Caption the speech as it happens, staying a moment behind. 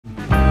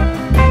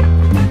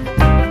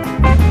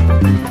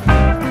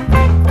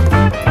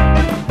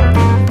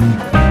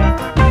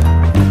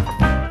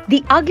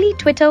ugly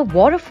Twitter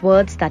war of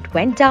words that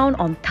went down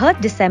on 3rd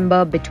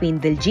December between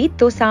Diljit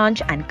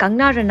Dosanjh and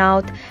Kangana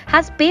Ranaut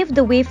has paved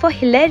the way for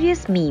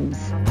hilarious memes.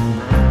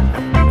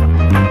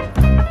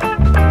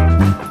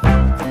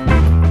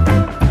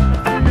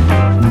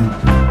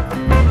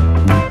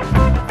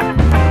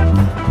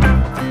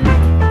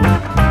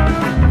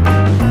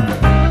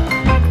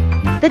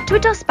 The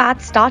Twitter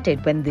spat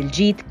started when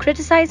Diljit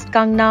criticized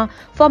Kangana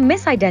for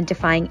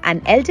misidentifying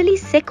an elderly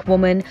Sikh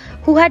woman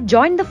who had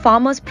joined the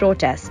farmers'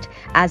 protest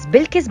as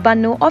Bilkis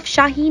Banno of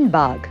Shaheen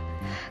Bagh.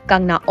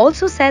 Kangana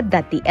also said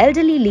that the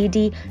elderly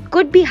lady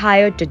could be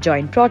hired to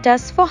join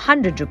protests for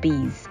 100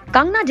 rupees.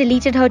 Kangana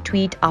deleted her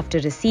tweet after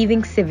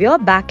receiving severe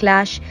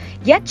backlash,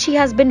 yet she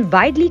has been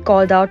widely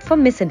called out for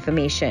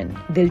misinformation.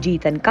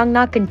 Diljit and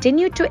Kangana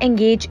continued to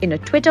engage in a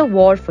Twitter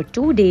war for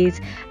 2 days,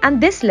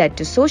 and this led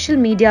to social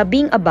media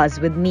being abuzz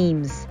with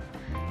memes.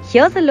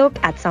 Here's a look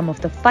at some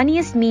of the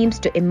funniest memes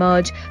to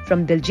emerge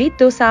from Diljit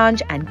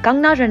Dosanjh and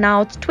Kangana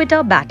Ranaut's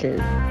Twitter battle.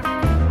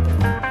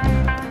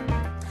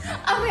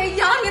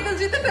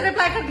 Diljit ने फिर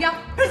reply कर दिया,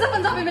 फिर से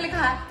पंजाबी में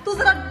लिखा है, तू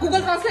जरा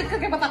गूगल ट्रांसलेट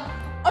करके बता।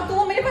 और तू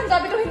वो मेरी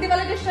पंजाबी टू हिंदी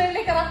वाले डिक्शनरी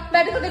लेकर आ,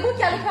 मैं भी तो देखूं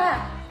क्या लिखा है।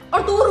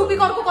 और तू रूबी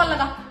कौर को कॉल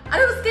लगा।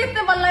 अरे उसके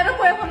इतने वन लाइनर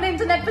पोएम हमने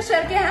इंटरनेट पे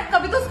शेयर किए हैं,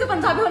 कभी तो उसके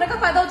पंजाबी होने का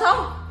फायदा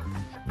उठाओ।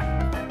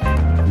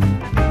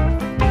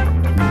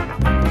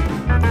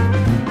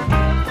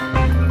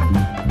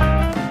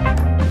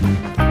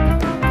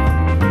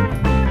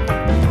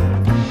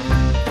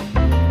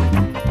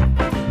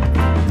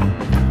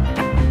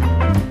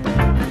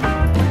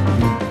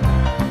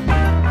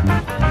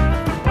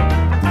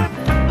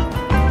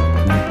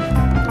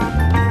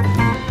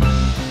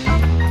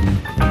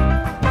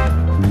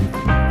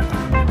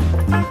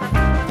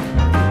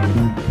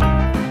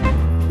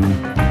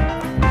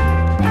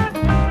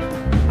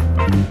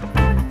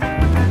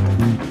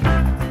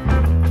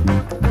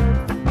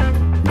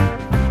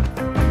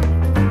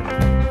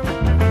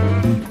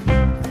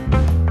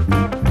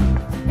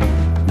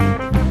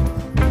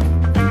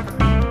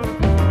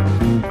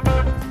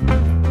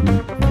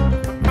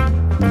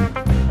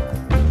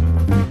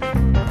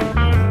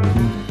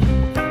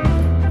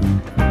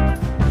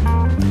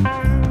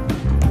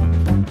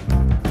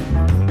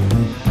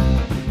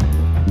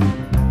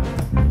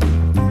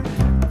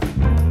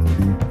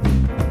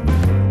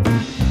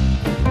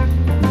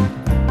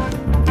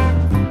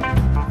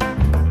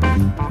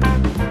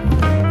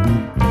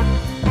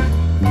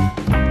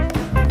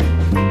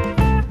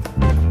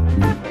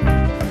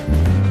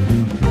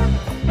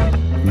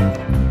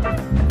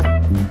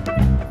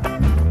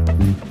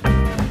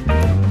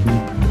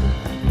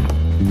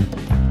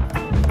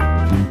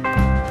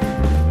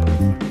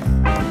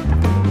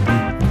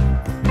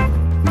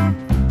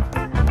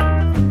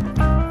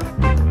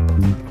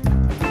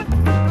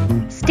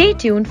 Stay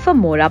tuned for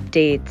more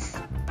updates.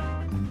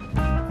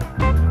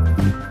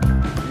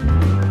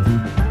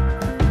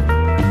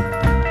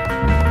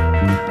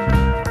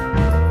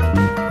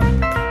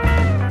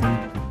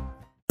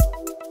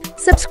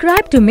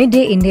 Subscribe to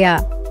Midday India.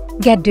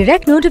 Get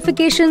direct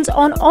notifications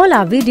on all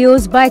our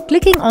videos by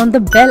clicking on the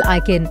bell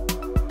icon.